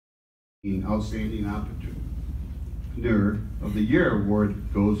The Outstanding Entrepreneur of the Year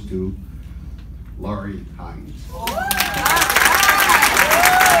award goes to Lari Hines.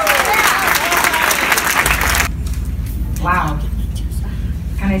 Wow.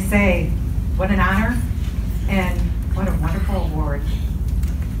 Can I say, what an honor and what a wonderful award.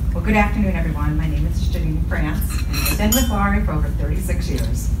 Well, good afternoon, everyone. My name is Janine France, and I've been with Lari for over 36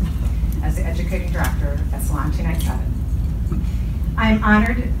 years as the Educating Director at Salon 297. I'm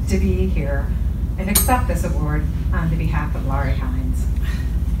honored to be here and accept this award on the behalf of Lari Hines.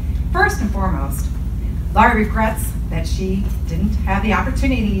 First and foremost, Lari regrets that she didn't have the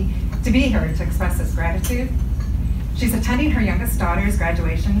opportunity to be here to express this gratitude. She's attending her youngest daughter's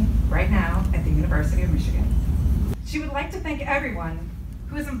graduation right now at the University of Michigan. She would like to thank everyone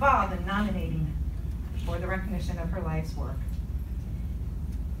who is involved in nominating for the recognition of her life's work.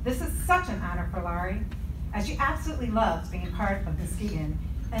 This is such an honor for Lari, as she absolutely loves being part of Muskegon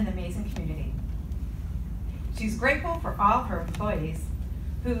and the amazing community. She's grateful for all of her employees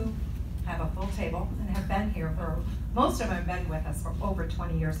who have a full table and have been here for, most of them have been with us for over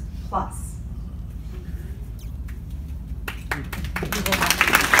 20 years plus. And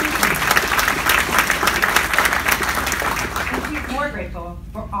she's more grateful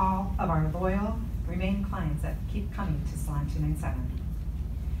for all of our loyal, remaining clients that keep coming to Salon 297.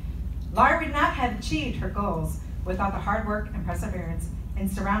 Lari would not have achieved her goals without the hard work and perseverance in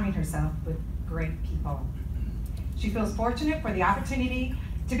surrounding herself with great people. She feels fortunate for the opportunity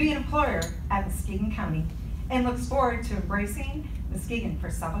to be an employer at Muskegon County and looks forward to embracing Muskegon for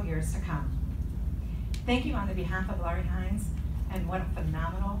several years to come. Thank you on the behalf of Lari Hines, and what a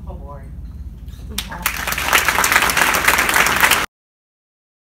phenomenal award.